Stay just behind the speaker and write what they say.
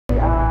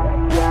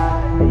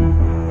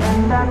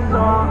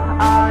all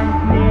I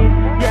need.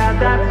 Yeah,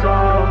 that's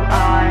all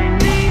I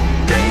need.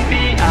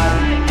 Baby, I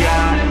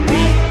got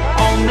me,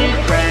 only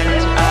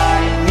friend I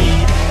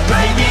need.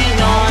 Playing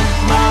on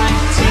my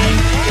team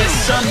is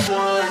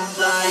someone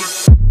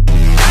like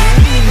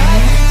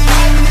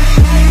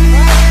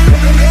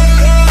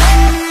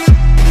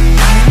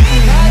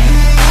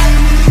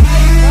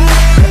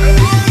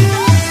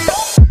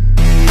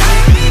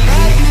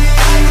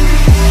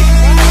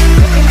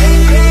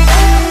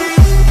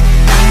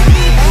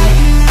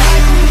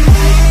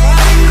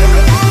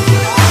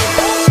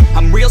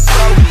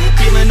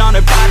on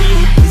her body.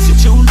 Is it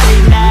too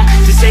late now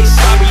to say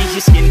sorry?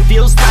 Your skin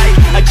feels tight,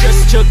 I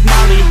just took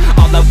Molly.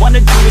 All I wanna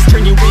do is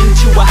turn you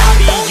into a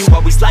hobby. You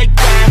always like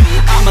that,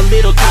 I'm a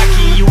little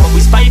cocky. You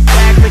always fight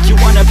back like you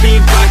wanna be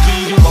Rocky.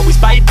 You always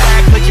bite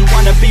back like you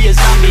wanna be a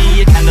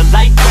zombie. You kinda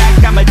like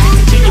that, I'm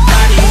addicted to your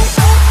body.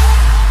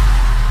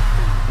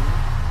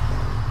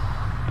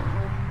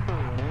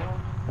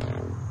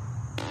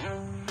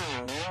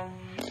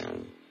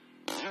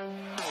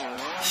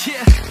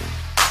 Yeah,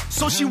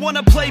 so she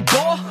wanna play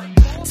ball?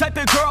 Type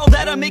of girl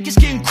that'll make your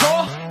skin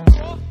crawl.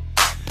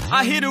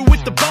 I hit her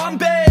with the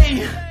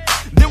Bombay,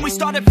 then we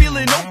started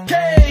feeling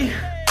okay.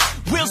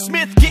 Will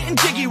Smith getting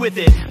jiggy with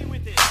it.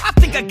 I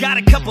think I got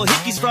a couple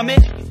hickeys from it.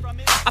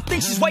 I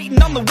think she's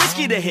waiting on the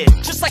whiskey to hit.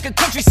 Just like a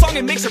country song,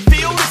 it makes her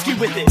feel risky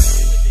with it.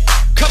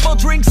 Couple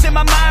drinks and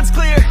my mind's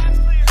clear.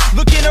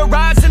 Look in her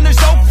eyes and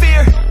there's no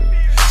fear.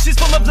 She's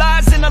full of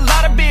lies and a